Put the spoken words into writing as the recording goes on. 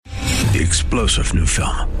The explosive new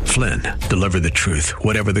film, Flynn, deliver the truth,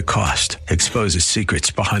 whatever the cost, exposes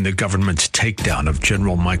secrets behind the government's takedown of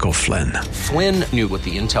General Michael Flynn. Flynn knew what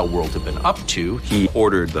the intel world had been up to. He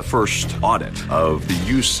ordered the first audit of the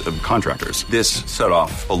use of contractors. This set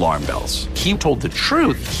off alarm bells. He told the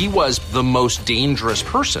truth. He was the most dangerous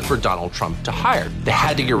person for Donald Trump to hire. They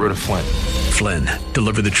had to get rid of Flynn. Flynn,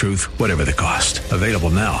 deliver the truth, whatever the cost. Available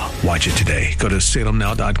now. Watch it today. Go to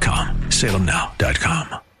salemnow.com.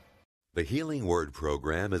 salemnow.com. The Healing Word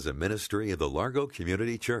program is a ministry of the Largo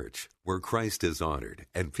Community Church, where Christ is honored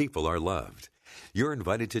and people are loved. You're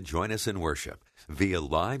invited to join us in worship via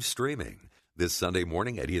live streaming this Sunday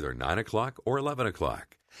morning at either 9 o'clock or 11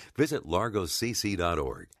 o'clock. Visit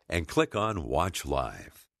largocc.org and click on Watch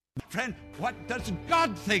Live. Friend, what does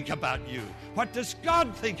God think about you? What does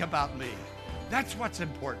God think about me? That's what's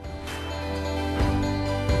important.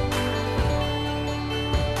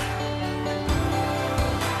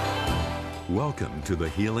 Welcome to the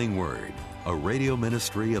Healing Word, a radio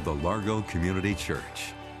ministry of the Largo Community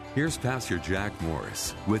Church. Here's Pastor Jack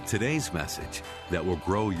Morris with today's message that will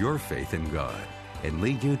grow your faith in God and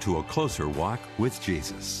lead you to a closer walk with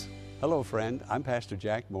Jesus. Hello, friend. I'm Pastor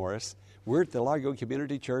Jack Morris. We're at the Largo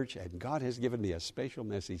Community Church, and God has given me a special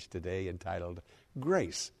message today entitled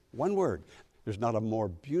Grace. One word. There's not a more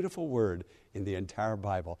beautiful word in the entire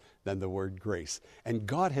Bible than the word grace. And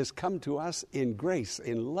God has come to us in grace,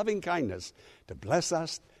 in loving kindness, to bless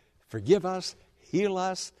us, forgive us, heal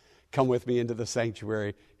us. Come with me into the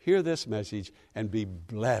sanctuary, hear this message, and be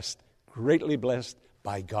blessed, greatly blessed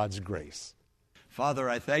by God's grace. Father,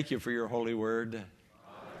 I thank you for your holy word.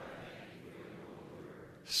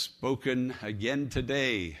 Spoken again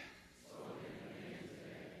today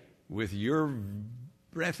with your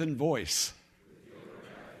breath and voice.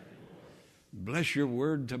 Bless your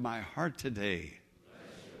word to my heart today.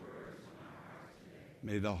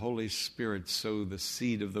 May the Holy Spirit sow the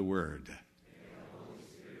seed of the word.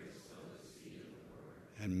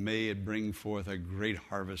 And may it bring forth a great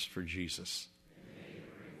harvest for Jesus.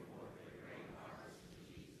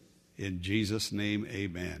 In Jesus' name,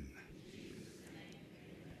 amen.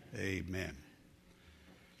 Amen.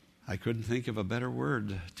 I couldn't think of a better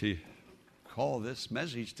word to call this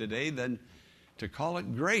message today than to call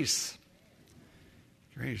it grace.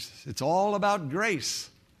 Grace. It's all about grace.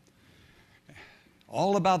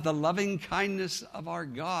 All about the loving kindness of our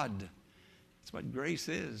God. That's what grace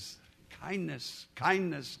is. Kindness,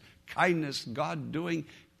 kindness, kindness. God doing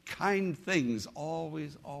kind things.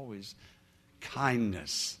 Always, always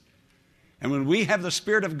kindness. And when we have the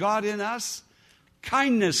Spirit of God in us,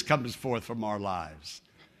 kindness comes forth from our lives.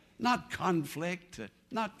 Not conflict,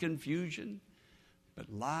 not confusion,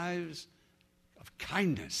 but lives of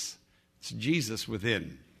kindness. It's Jesus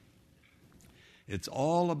within. It's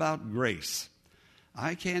all about grace.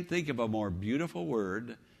 I can't think of a more beautiful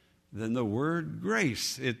word than the word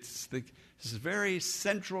grace. It's the very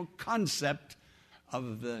central concept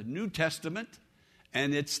of the New Testament,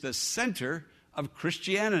 and it's the center of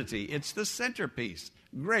Christianity. It's the centerpiece,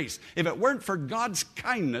 grace. If it weren't for God's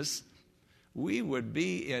kindness, we would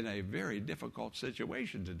be in a very difficult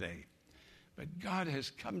situation today. But God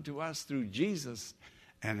has come to us through Jesus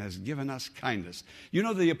and has given us kindness. You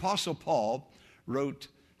know, the Apostle Paul wrote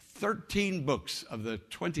 13 books of the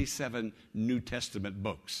 27 New Testament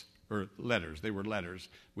books, or letters. They were letters.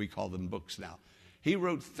 We call them books now. He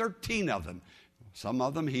wrote 13 of them. Some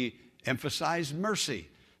of them he emphasized mercy.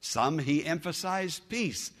 Some he emphasized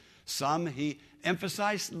peace. Some he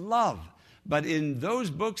emphasized love. But in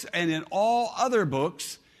those books and in all other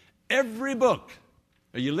books, every book,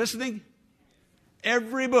 are you listening?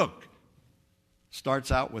 Every book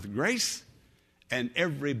starts out with grace, and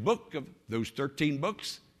every book of those 13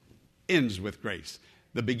 books ends with grace.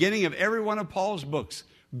 The beginning of every one of Paul's books,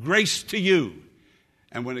 grace to you.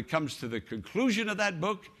 And when it comes to the conclusion of that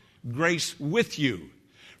book, grace with you.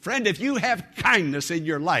 Friend, if you have kindness in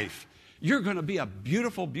your life, you're going to be a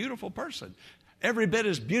beautiful, beautiful person. Every bit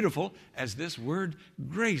as beautiful as this word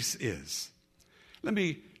grace is. Let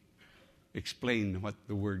me explain what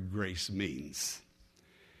the word grace means.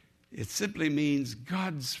 It simply means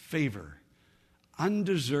God's favor,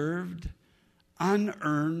 undeserved,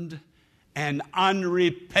 unearned, and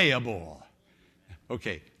unrepayable.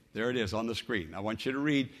 Okay, there it is on the screen. I want you to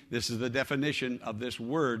read. This is the definition of this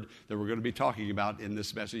word that we're going to be talking about in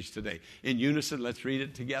this message today. In unison, let's read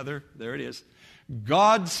it together. There it is.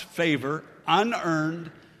 God's favor,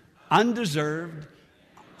 unearned, undeserved,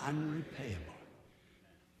 unrepayable.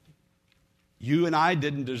 You and I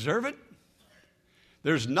didn't deserve it.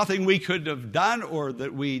 There's nothing we could have done or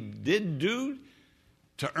that we did do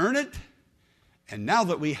to earn it. And now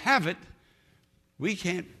that we have it, we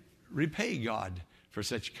can't repay God for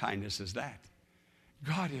such kindness as that?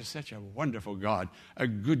 God is such a wonderful God, a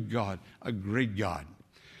good God, a great God.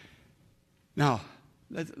 Now,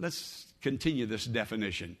 let's continue this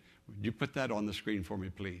definition. Would you put that on the screen for me,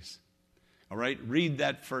 please? All right, read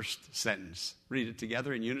that first sentence. Read it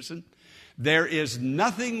together in unison. There is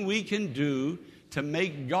nothing we can do to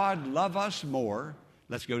make God love us more.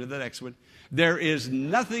 Let's go to the next one. There is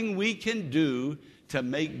nothing we can do to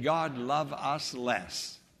make God love us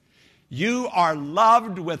less. You are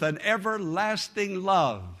loved with an everlasting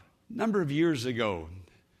love. A number of years ago,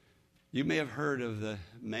 you may have heard of the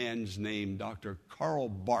man's name, Dr. Karl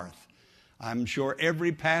Barth. I'm sure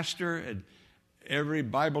every pastor and every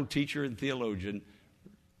Bible teacher and theologian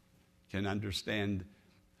can understand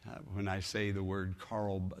when I say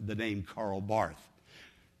the name Karl Barth.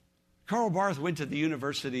 Karl Barth went to the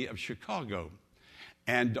University of Chicago,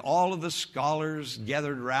 and all of the scholars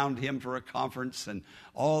gathered around him for a conference, and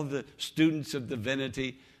all the students of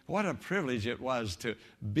divinity. What a privilege it was to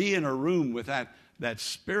be in a room with that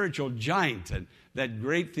spiritual giant and that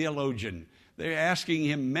great theologian. They're asking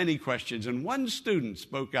him many questions, and one student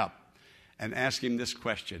spoke up and asked him this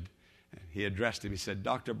question. He addressed him. He said,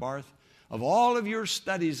 Dr. Barth, of all of your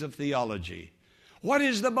studies of theology, what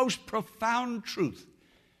is the most profound truth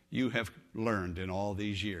you have learned in all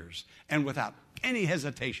these years? And without any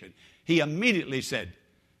hesitation, he immediately said,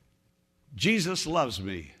 Jesus loves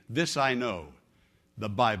me. This I know. The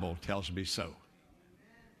Bible tells me so.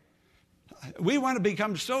 We want to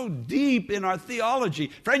become so deep in our theology.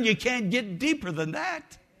 Friend, you can't get deeper than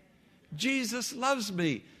that. Jesus loves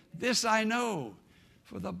me. This I know,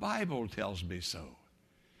 for the Bible tells me so.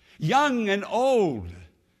 Young and old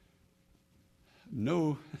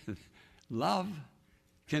know love,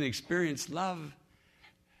 can experience love,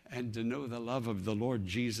 and to know the love of the Lord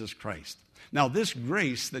Jesus Christ. Now, this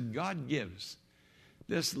grace that God gives,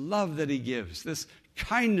 this love that He gives, this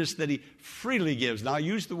kindness that He freely gives. Now, I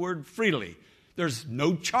use the word freely. There's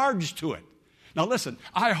no charge to it. Now, listen,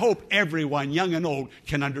 I hope everyone, young and old,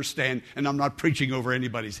 can understand, and I'm not preaching over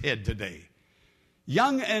anybody's head today.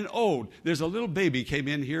 Young and old. There's a little baby came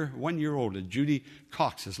in here, 1 year old, and Judy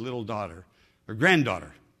Cox, his little daughter, her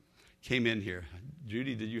granddaughter, came in here.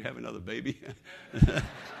 Judy, did you have another baby?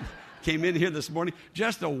 Came in here this morning,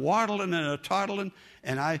 just a waddling and a toddling,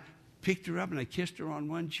 and I picked her up and I kissed her on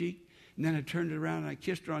one cheek, and then I turned it around and I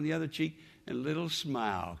kissed her on the other cheek, and a little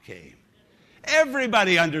smile came.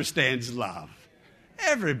 Everybody understands love.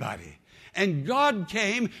 Everybody. And God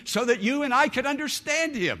came so that you and I could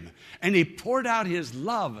understand Him. And He poured out His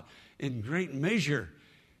love in great measure.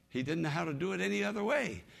 He didn't know how to do it any other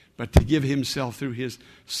way but to give Himself through His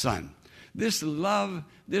Son. This love,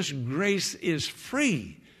 this grace is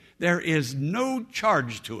free. There is no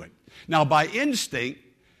charge to it. Now, by instinct,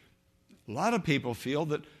 a lot of people feel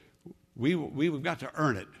that we've got to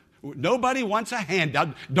earn it. Nobody wants a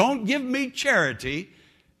handout. Don't give me charity.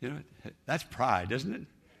 You know, that's pride, isn't it?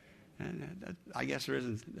 And I guess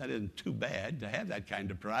that isn't too bad to have that kind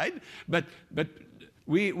of pride. But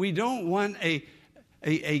we don't want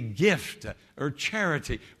a gift or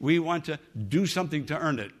charity. We want to do something to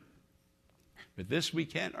earn it. But this we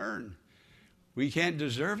can't earn. We can't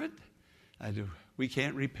deserve it. We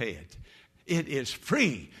can't repay it. It is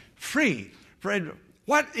free. Free. Friend,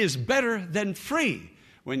 what is better than free?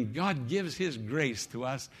 When God gives His grace to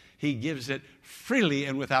us, He gives it freely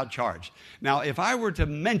and without charge. Now, if I were to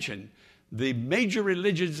mention the major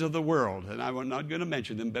religions of the world, and I'm not going to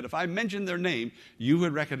mention them, but if I mentioned their name, you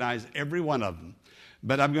would recognize every one of them.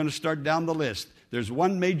 But I'm going to start down the list. There's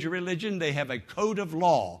one major religion. They have a code of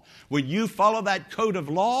law. When you follow that code of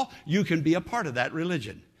law, you can be a part of that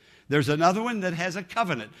religion. There's another one that has a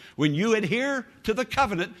covenant. When you adhere to the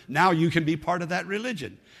covenant, now you can be part of that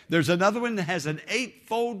religion. There's another one that has an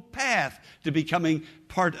eightfold path to becoming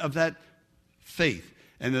part of that faith.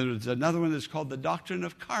 And there's another one that's called the doctrine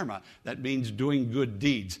of karma. That means doing good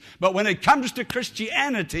deeds. But when it comes to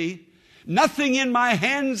Christianity, nothing in my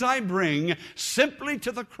hands I bring, simply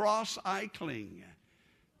to the cross I cling.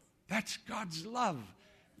 That's God's love.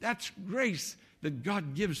 That's grace that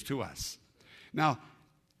God gives to us. Now,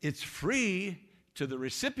 it's free to the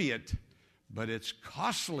recipient, but it's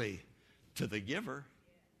costly to the giver.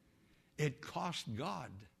 It cost God,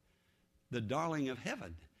 the darling of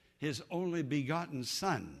heaven, His only begotten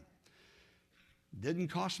Son. Didn't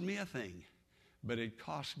cost me a thing, but it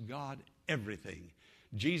cost God everything.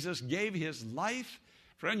 Jesus gave His life.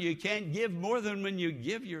 Friend, you can't give more than when you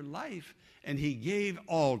give your life, and He gave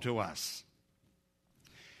all to us.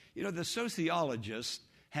 You know, the sociologists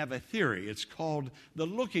have a theory. It's called the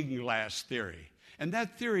looking glass theory. And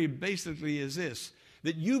that theory basically is this,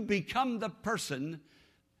 that you become the person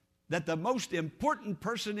that the most important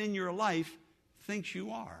person in your life thinks you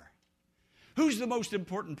are. Who's the most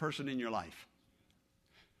important person in your life?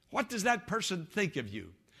 What does that person think of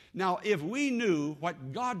you? Now, if we knew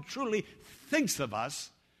what God truly thinks of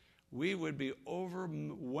us, we would be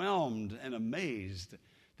overwhelmed and amazed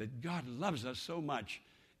that God loves us so much,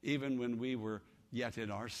 even when we were yet in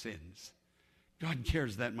our sins. God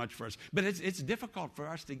cares that much for us. But it's difficult for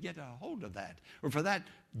us to get a hold of that, or for that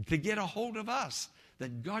to get a hold of us,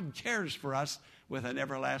 that God cares for us with an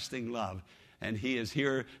everlasting love. And He is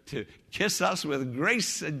here to kiss us with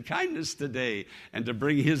grace and kindness today and to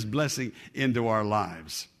bring His blessing into our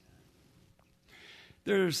lives.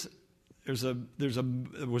 There was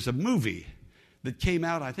a movie that came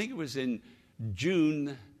out, I think it was in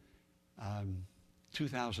June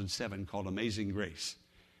 2007, called Amazing Grace.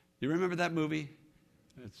 You remember that movie?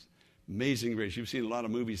 It's Amazing Grace. You've seen a lot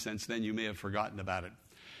of movies since then. You may have forgotten about it.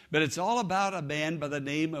 But it's all about a man by the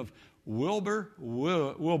name of Wilbur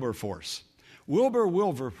Wilberforce. Wilbur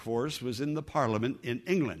Wilberforce was in the Parliament in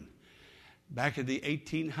England back in the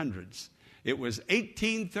 1800s. It was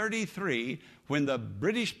 1833 when the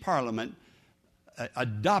British Parliament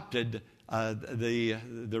adopted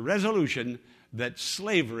the resolution that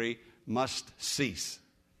slavery must cease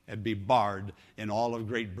and be barred in all of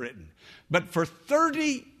Great Britain. But for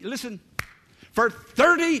 30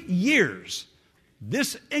 years,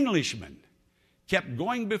 this Englishman kept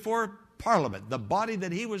going before Parliament, the body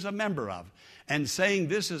that he was a member of, and saying,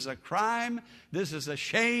 this is a crime, this is a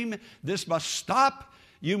shame, this must stop,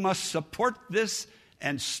 you must support this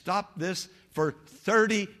and stop this. For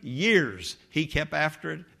 30 years, he kept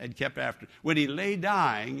after it and kept after it. When he lay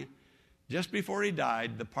dying, just before he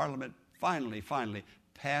died, the Parliament finally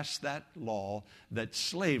passed that law that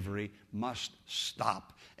slavery must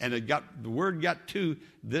stop. And the word got to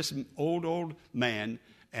this old man,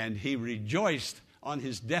 and he rejoiced on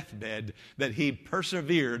his deathbed that he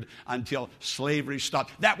persevered until slavery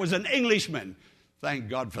stopped. That was an Englishman. Thank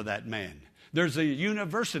God for that man. There's a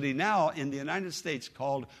university now in the United States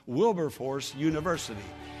called Wilberforce University.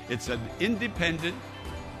 It's an independent,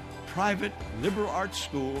 private, liberal arts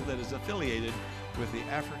school that is affiliated with the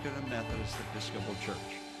African Methodist Episcopal Church.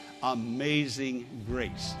 Amazing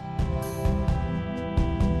Grace.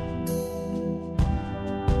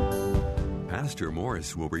 Pastor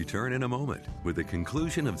Morris will return in a moment with the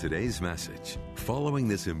conclusion of today's message, following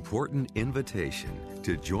this important invitation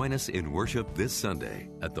to join us in worship this Sunday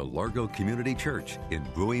at the Largo Community Church in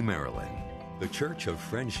Bowie, Maryland. The church of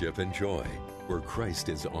friendship and joy, where Christ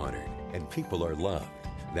is honored and people are loved.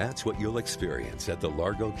 That's what you'll experience at the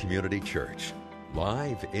Largo Community Church.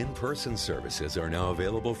 Live in-person services are now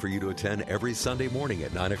available for you to attend every Sunday morning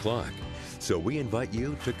at 9 o'clock. So we invite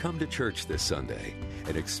you to come to church this Sunday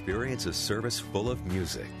and experience a service full of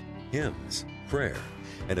music, hymns, prayer,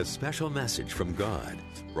 and a special message from God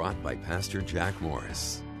brought by Pastor Jack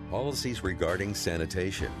Morris. Policies regarding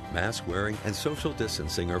sanitation, mask wearing, and social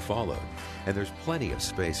distancing are followed, and there's plenty of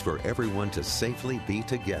space for everyone to safely be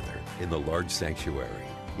together in the large sanctuary.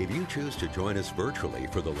 If you choose to join us virtually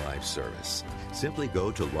for the live service, simply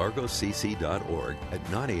go to largocc.org at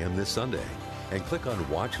 9 a.m. this Sunday and click on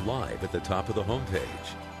Watch Live at the top of the homepage.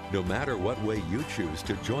 No matter what way you choose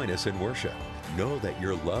to join us in worship, know that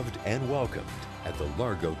you're loved and welcomed at the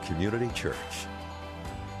Largo Community Church.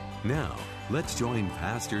 Now, let's join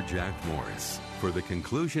Pastor Jack Morris for the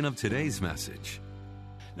conclusion of today's message.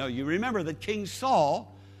 Now, you remember that King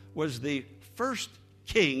Saul was the first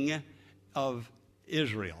king of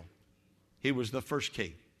Israel. He was the first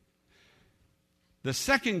king. The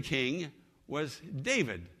second king was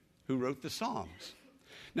David, who wrote the Psalms.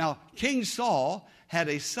 Now, King Saul had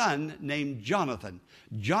a son named Jonathan.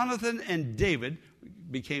 Jonathan and David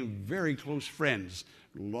became very close friends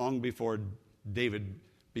long before David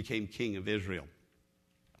became king of Israel.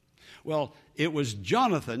 Well, it was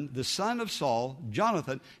Jonathan, the son of Saul.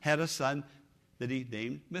 Jonathan had a son that he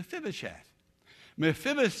named Mephibosheth.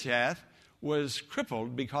 Mephibosheth was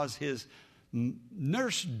crippled because his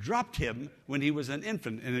nurse dropped him when he was an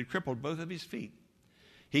infant, and it crippled both of his feet.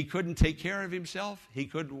 He couldn't take care of himself. He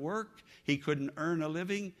couldn't work. He couldn't earn a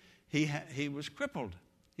living. He was crippled.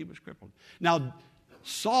 He was crippled. Now,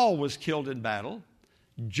 Saul was killed in battle.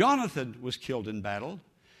 Jonathan was killed in battle.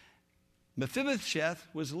 Mephibosheth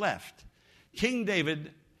was left. King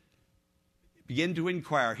David began to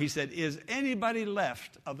inquire. He said, is anybody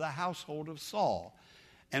left of the household of Saul?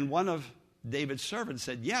 And one of David's servants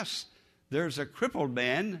said, yes, there's a crippled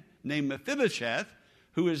man named Mephibosheth,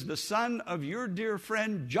 who is the son of your dear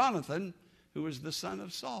friend Jonathan, who is the son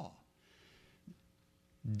of Saul.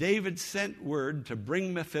 David sent word to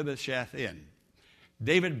bring Mephibosheth in.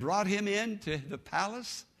 David brought him in to the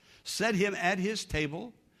palace, set him at his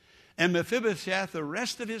table, and Mephibosheth, the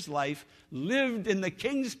rest of his life, lived in the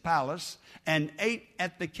king's palace and ate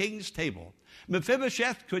at the king's table.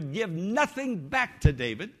 Mephibosheth could give nothing back to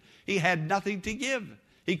David. He had nothing to give.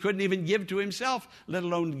 He couldn't even give to himself, let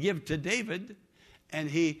alone give to David. And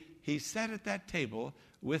he sat at that table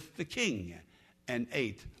with the king and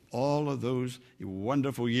ate all of those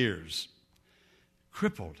wonderful years.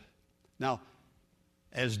 Crippled. Now,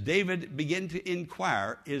 as David began to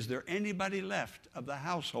inquire, is there anybody left of the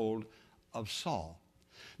household of Saul?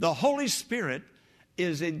 The Holy Spirit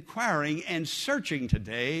is inquiring and searching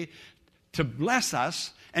today to bless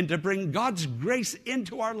us and to bring God's grace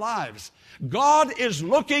into our lives. God is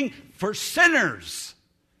looking for sinners.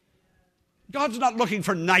 God's not looking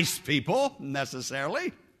for nice people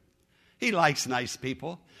necessarily. He likes nice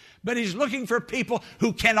people. But he's looking for people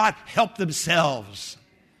who cannot help themselves.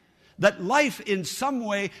 That life in some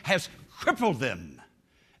way has crippled them.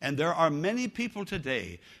 And there are many people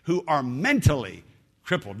today who are mentally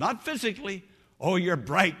crippled, not physically. Oh, you're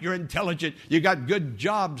bright, you're intelligent, you got good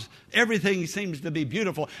jobs, everything seems to be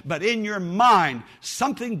beautiful. But in your mind,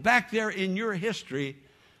 something back there in your history,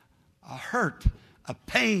 a hurt, a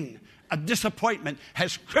pain, a disappointment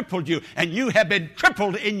has crippled you. And you have been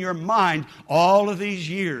crippled in your mind all of these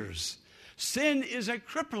years. Sin is a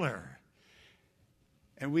crippler.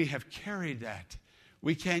 And we have carried that.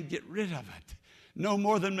 We can't get rid of it. No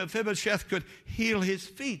more than Mephibosheth could heal his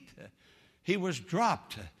feet. He was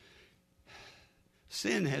dropped.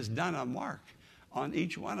 Sin has done a mark on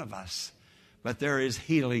each one of us. But there is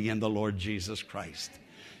healing in the Lord Jesus Christ.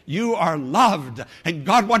 You are loved, and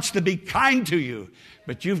God wants to be kind to you.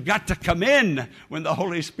 But you've got to come in when the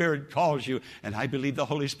Holy Spirit calls you. And I believe the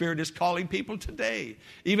Holy Spirit is calling people today,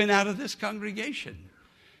 even out of this congregation.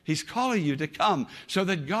 He's calling you to come so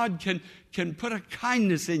that God can put a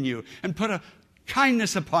kindness in you and put a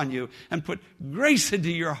kindness upon you and put grace into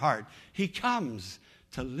your heart. He comes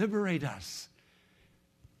to liberate us.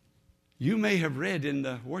 You may have read in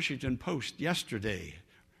the Washington Post yesterday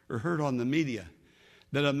or heard on the media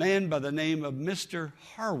that a man by the name of Mr.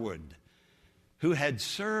 Harwood, who had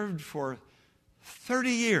served for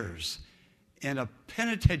 30 years in a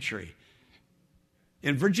penitentiary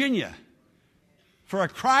in Virginia, for a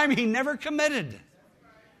crime he never committed.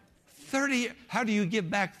 30. How do you give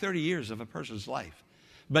back 30 years of a person's life?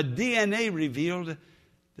 But DNA revealed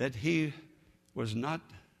that he was not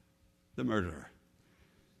the murderer.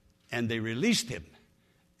 And they released him,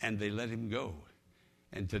 and they let him go.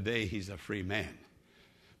 And today he's a free man.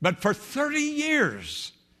 But for 30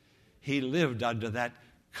 years, he lived under that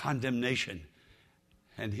condemnation,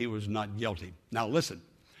 and he was not guilty. Now listen,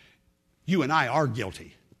 you and I are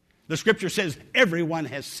guilty. The scripture says everyone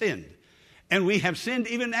has sinned. And we have sinned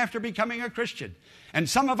even after becoming a Christian. And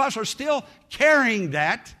some of us are still carrying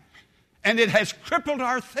that, and it has crippled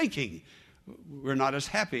our thinking. We're not as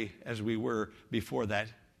happy as we were before that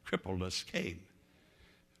crippledness came.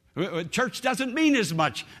 Church doesn't mean as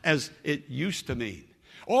much as it used to mean.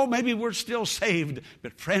 Oh, maybe we're still saved,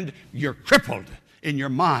 but friend, you're crippled in your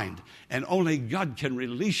mind, and only God can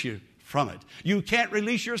release you from it. You can't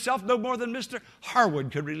release yourself no more than Mr.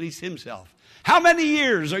 Harwood could release himself. How many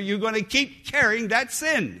years are you going to keep carrying that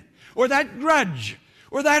sin or that grudge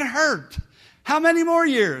or that hurt? How many more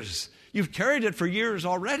years? You've carried it for years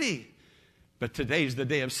already. But today's the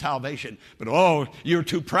day of salvation. But oh, you're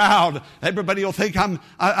too proud. Everybody will think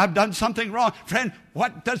I've done something wrong. Friend,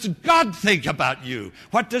 what does God think about you?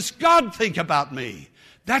 What does God think about me?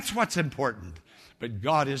 That's what's important. But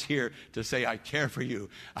God is here to say, I care for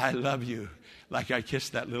you. I love you. Like I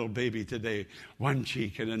kissed that little baby today, one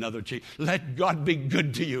cheek and another cheek. Let God be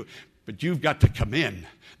good to you. But you've got to come in.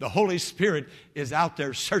 The Holy Spirit is out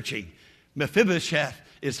there searching. Mephibosheth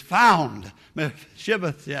is found.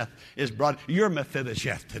 Mephibosheth is brought. You're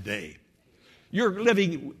Mephibosheth today. You're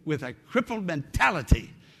living with a crippled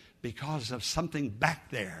mentality because of something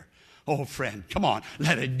back there. Oh, friend, come on,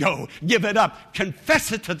 let it go. Give it up.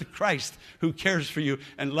 Confess it to the Christ who cares for you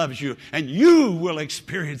and loves you, and you will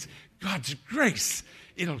experience God's grace.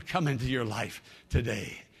 It'll come into your life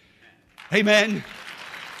today. Amen.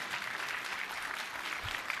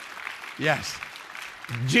 Yes,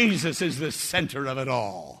 Jesus is the center of it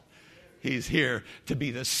all. He's here to be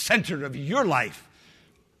the center of your life.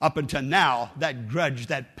 Up until now, that grudge,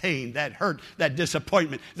 that pain, that hurt, that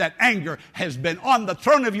disappointment, that anger has been on the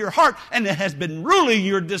throne of your heart, and it has been ruling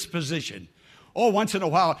your disposition. Oh, once in a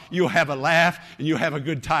while, you'll have a laugh and you'll have a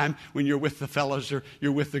good time when you're with the fellas or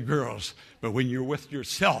you're with the girls. But when you're with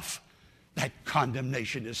yourself, that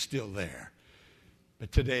condemnation is still there.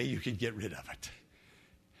 But today, you can get rid of it.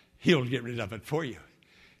 He'll get rid of it for you.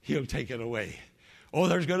 He'll take it away. Oh,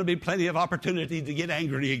 there's going to be plenty of opportunity to get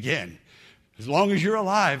angry again. As long as you're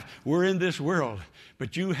alive, we're in this world.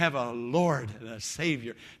 But you have a Lord and a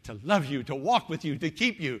Savior to love you, to walk with you, to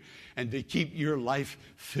keep you, and to keep your life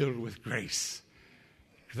filled with grace.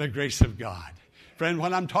 The grace of God. Friend,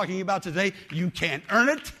 what I'm talking about today, you can't earn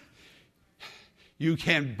it. You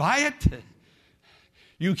can't buy it.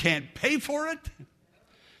 You can't pay for it.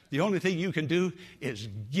 The only thing you can do is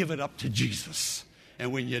give it up to Jesus.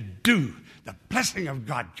 And when you do, the blessing of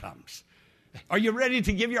God comes. Are you ready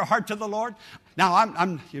to give your heart to the Lord?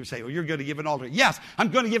 Now, you say, well, you're going to give an altar. Yes, I'm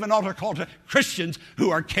going to give an altar call to Christians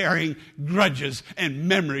who are carrying grudges and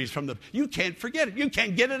memories from you can't forget it. You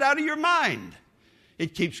can't get it out of your mind.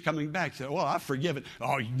 It keeps coming back. Say, well, I've forgiven.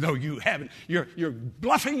 Oh, no, you haven't. You're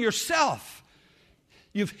bluffing yourself.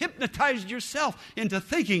 You've hypnotized yourself into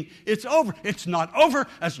thinking it's over. It's not over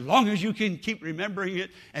as long as you can keep remembering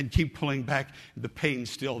it and keep pulling back. The pain's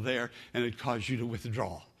still there, and it caused you to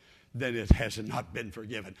withdraw. Then it has not been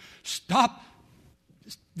forgiven. Stop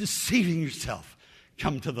deceiving yourself.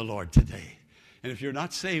 Come to the Lord today. And if you're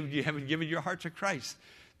not saved, you haven't given your heart to Christ,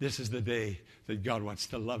 this is the day that God wants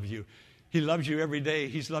to love you. He loves you every day.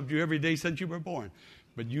 He's loved you every day since you were born.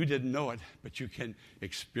 But you didn't know it, but you can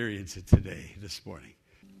experience it today, this morning.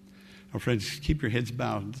 Oh, friends, keep your heads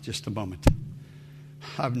bowed just a moment.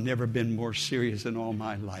 I've never been more serious in all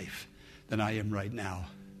my life than I am right now.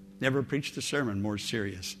 Never preached a sermon more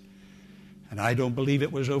serious. And I don't believe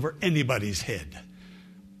it was over anybody's head.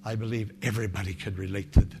 I believe everybody could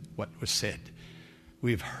relate to what was said.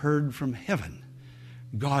 We've heard from heaven.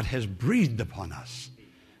 God has breathed upon us,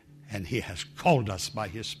 and He has called us by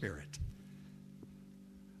His Spirit.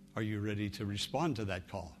 Are you ready to respond to that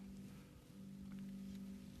call?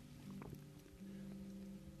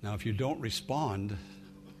 Now, if you don't respond,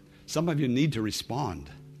 some of you need to respond.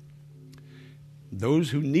 Those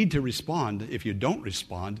who need to respond, if you don't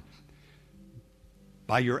respond,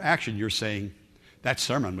 by your action, you're saying, that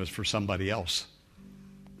sermon was for somebody else.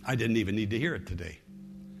 I didn't even need to hear it today.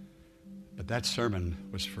 But that sermon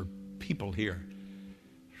was for people here,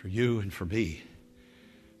 for you and for me.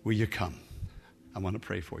 Will you come? I want to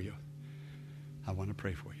pray for you. I want to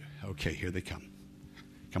pray for you. Okay, here they come.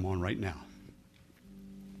 Come on right now.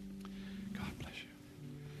 God bless you.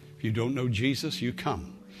 If you don't know Jesus, you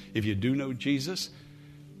come. If you do know Jesus,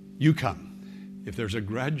 you come. If there's a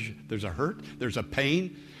grudge, there's a hurt, there's a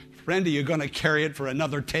pain, friend, are you going to carry it for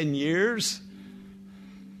another 10 years?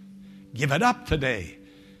 Give it up today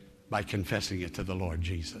by confessing it to the Lord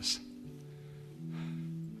Jesus.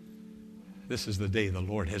 This is the day the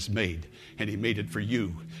Lord has made, and He made it for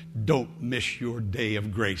you. Don't miss your day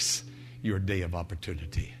of grace, your day of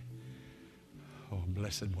opportunity. Oh,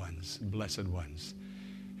 blessed ones, blessed ones.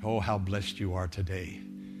 Oh, how blessed you are today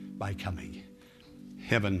by coming.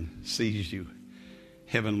 Heaven sees you.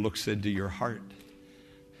 Heaven looks into your heart.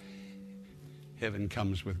 Heaven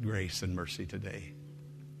comes with grace and mercy today.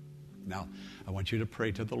 Now, I want you to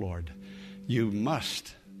pray to the Lord. You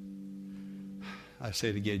must, I say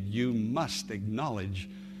it again, you must acknowledge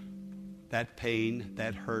that pain,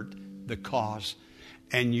 that hurt, the cause.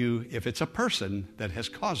 And you, if it's a person that has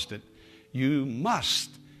caused it, you must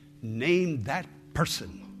name that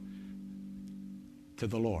person to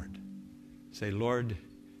the Lord. Say, Lord,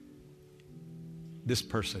 this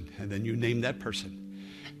person, and then you name that person.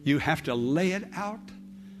 You have to lay it out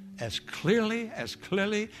as clearly,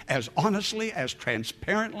 as honestly, as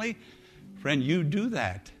transparently. Friend, you do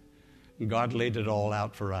that. God laid it all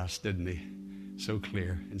out for us, didn't He? So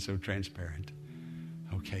clear and so transparent.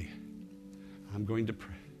 Okay, I'm going to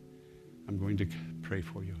pray. I'm going to pray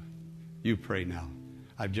for you. You pray now.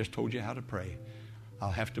 I've just told you how to pray.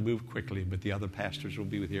 I'll have to move quickly, but the other pastors will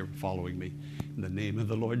be here following me. In the name of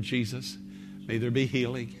the Lord Jesus, may there be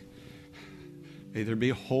healing. May there be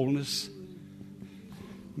wholeness.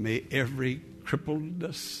 May every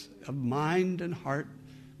crippledness of mind and heart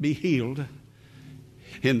be healed.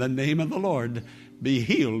 In the name of the Lord, be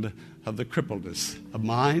healed of the crippledness of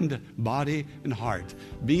mind, body, and heart.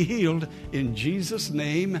 Be healed in Jesus'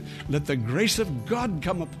 name. Let the grace of God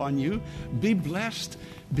come upon you. Be blessed.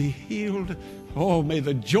 Be healed. Oh, may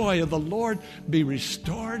the joy of the Lord be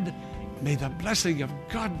restored. May the blessing of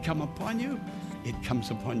God come upon you. It comes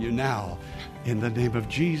upon you now. In the name of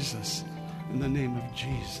Jesus. In the name of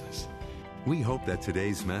Jesus. We hope that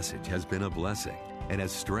today's message has been a blessing and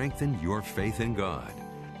has strengthened your faith in God.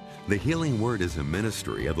 The Healing Word is a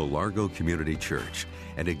ministry of the Largo Community Church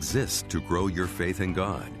and exists to grow your faith in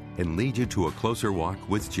God and lead you to a closer walk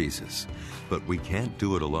with Jesus. But we can't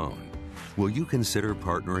do it alone. Will you consider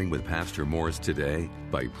partnering with Pastor Morris today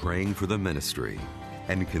by praying for the ministry?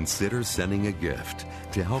 and consider sending a gift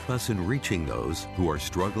to help us in reaching those who are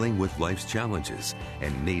struggling with life's challenges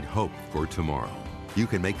and need hope for tomorrow. You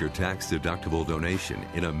can make your tax-deductible donation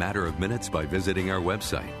in a matter of minutes by visiting our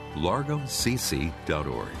website,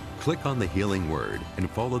 largocc.org. Click on the Healing Word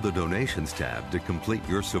and follow the Donations tab to complete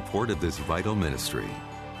your support of this vital ministry.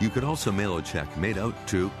 You could also mail a check made out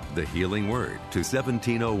to The Healing Word to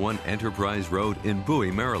 1701 Enterprise Road in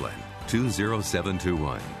Bowie, Maryland,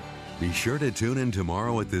 20721. Be sure to tune in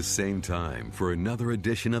tomorrow at this same time for another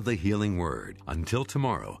edition of The Healing Word. Until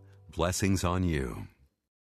tomorrow, blessings on you.